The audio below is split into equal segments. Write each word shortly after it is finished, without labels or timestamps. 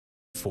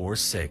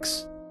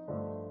846.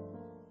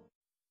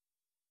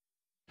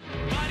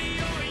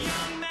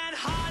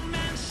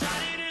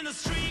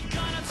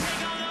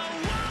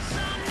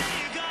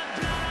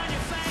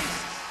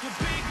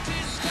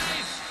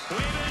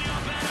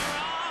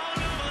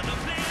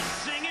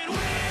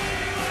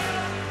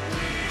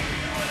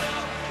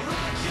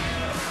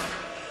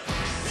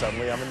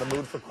 Suddenly, I'm in the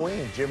mood for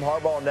Queen. Jim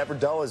Harbaugh never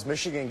dull as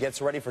Michigan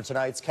gets ready for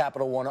tonight's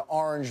Capital One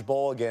Orange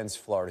Bowl against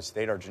Florida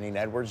State. Our Jeannine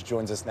Edwards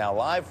joins us now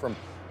live from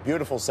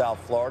beautiful South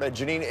Florida.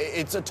 Jeannine,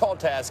 it's a tall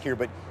task here,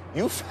 but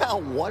you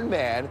found one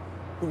man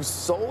whose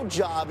sole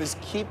job is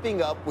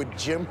keeping up with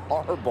Jim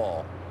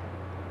Harbaugh.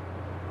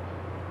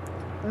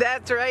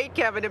 That's right,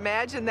 Kevin.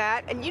 Imagine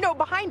that. And, you know,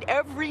 behind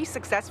every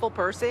successful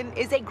person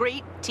is a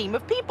great team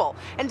of people.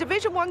 And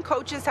Division I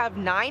coaches have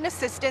 9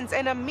 assistants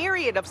and a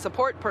myriad of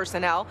support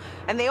personnel.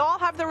 And they all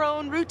have their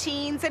own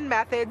routines and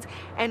methods.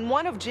 And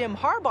one of Jim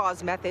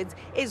Harbaugh's methods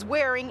is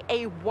wearing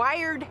a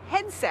wired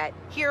headset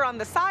here on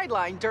the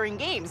sideline during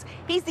games.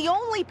 He's the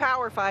only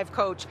Power 5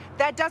 coach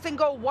that doesn't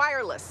go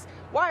wireless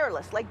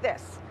like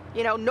this.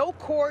 You know, no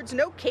cords,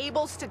 no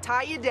cables to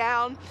tie you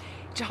down.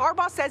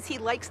 Harbaugh says he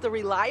likes the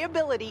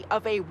reliability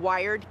of a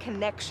wired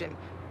connection,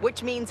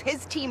 which means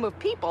his team of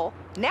people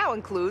now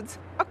includes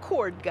a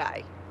cord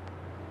guy.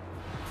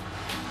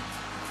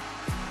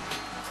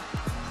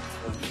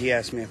 He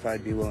asked me if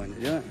I'd be willing to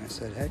do it. I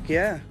said, heck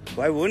yeah,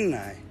 why wouldn't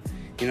I?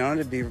 You know,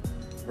 to be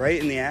right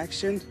in the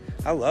action,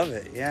 I love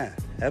it, yeah,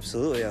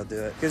 absolutely I'll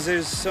do it. Because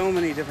there's so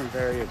many different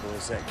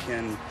variables that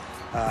can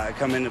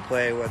come into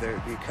play, whether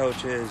it be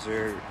coaches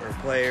or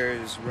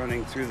players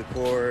running through the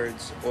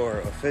cords,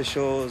 or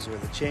officials, or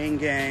the chain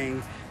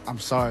gang. I'm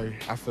sorry.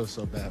 I feel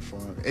so bad for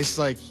him. It's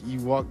like you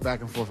walk back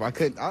and forth. I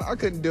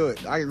couldn't do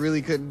it. I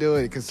really couldn't do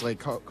it because like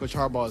Coach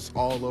Harbaugh is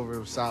all over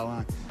the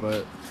sideline.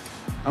 But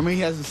I mean,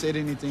 he hasn't said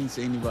anything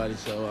to anybody,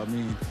 so I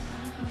mean,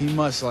 he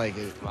must like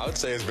it. I would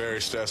say it's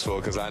very stressful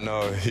because I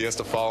know he has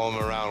to follow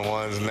him around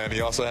once, and then he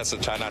also has to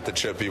try not to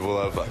trip people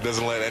up.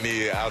 Doesn't let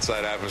any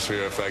outside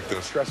atmosphere affect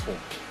him. Stressful.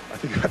 I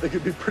think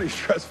it'd be pretty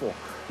stressful.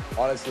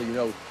 Honestly, you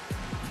know,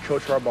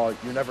 Coach Harbaugh,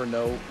 you never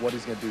know what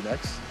he's going to do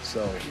next.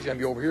 So he's going to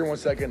be over here 1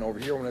 second, over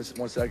here 1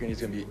 second.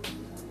 He's going to be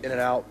in and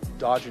out,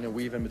 dodging and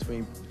weaving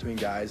between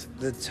guys.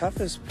 The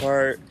toughest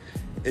part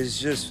is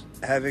just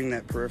having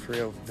that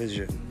peripheral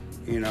vision,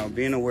 you know,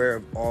 being aware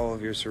of all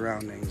of your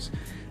surroundings.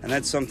 And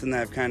that's something that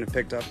I've kind of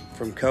picked up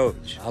from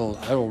Coach. I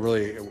don't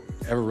really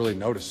ever really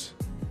notice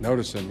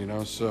him, you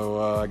know,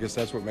 so I guess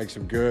that's what makes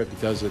him good. He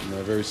does it in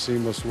a very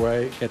seamless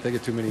way. Can't think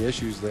of too many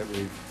issues that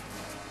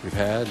we've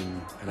had,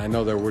 and I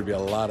know there would be a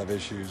lot of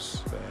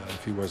issues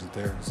if he wasn't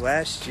there.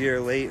 Last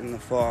year, late in the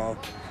fall,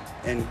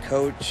 and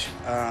Coach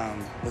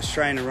was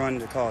trying to run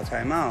to call a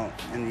timeout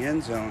in the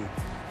end zone,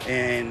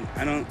 and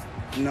I don't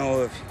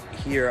know if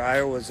he or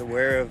I was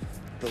aware of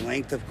the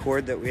length of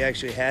cord that we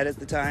actually had at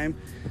the time,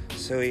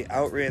 so he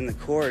outran the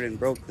cord and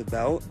broke the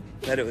belt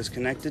that it was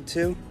connected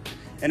to.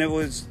 And it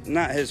was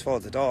not his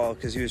fault at all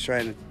because he was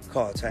trying to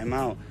call a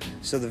timeout.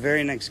 So the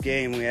very next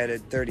game, we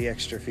added 30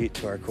 extra feet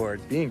to our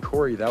cord. Being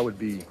Corey, that'd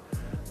be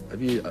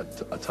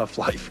a tough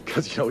life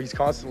because, you know, he's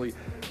constantly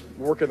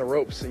working the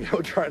ropes and, you know,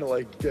 trying to,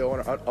 like, go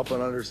up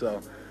and under.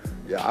 So,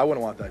 yeah, I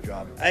wouldn't want that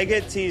job. I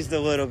get teased a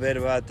little bit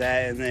about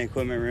that in the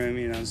equipment room.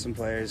 You know, some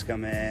players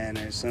come in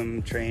or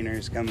some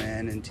trainers come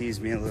in and tease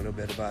me a little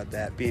bit about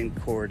that, being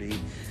Cordy.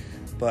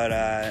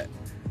 But,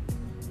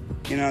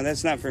 you know,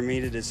 that's not for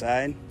me to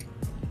decide.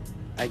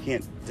 I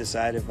can't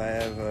decide if I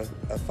have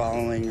a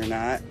following or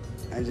not.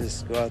 I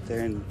just go out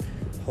there and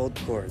hold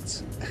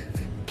cords.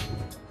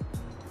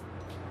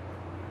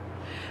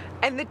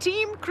 And the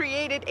team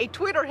created a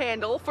Twitter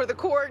handle for the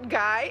cord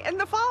guy, and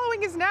the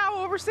following is now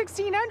over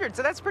 1,600,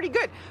 so that's pretty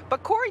good.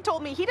 But Corey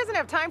told me he doesn't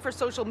have time for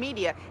social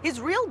media.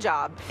 His real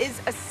job is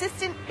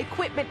assistant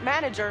equipment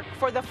manager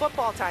for the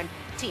football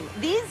team.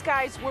 These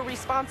guys were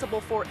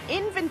responsible for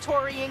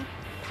inventorying,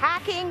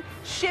 packing,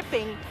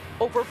 shipping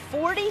over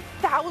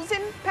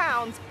 40,000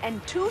 pounds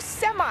and 2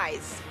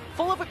 semis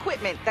full of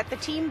equipment that the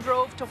team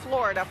drove to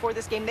Florida for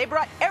this game. They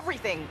brought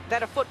everything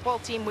that a football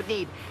team would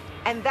need.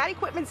 And that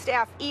equipment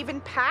staff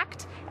even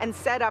packed and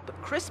set up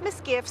Christmas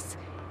gifts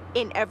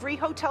in every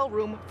hotel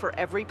room for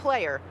every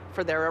player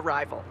for their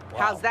arrival. Wow.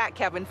 How's that,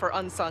 Kevin, for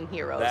unsung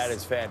heroes? That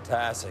is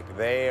fantastic.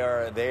 They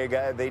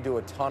do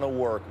a ton of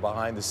work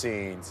behind the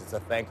scenes. It's a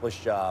thankless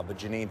job. But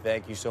Jeannine,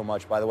 thank you so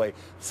much. By the way,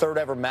 third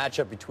ever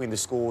matchup between the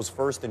schools,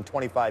 first in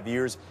 25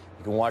 years.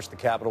 You can watch the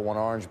Capital One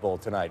Orange Bowl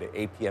tonight at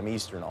 8 p.m.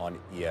 Eastern on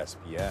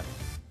ESPN.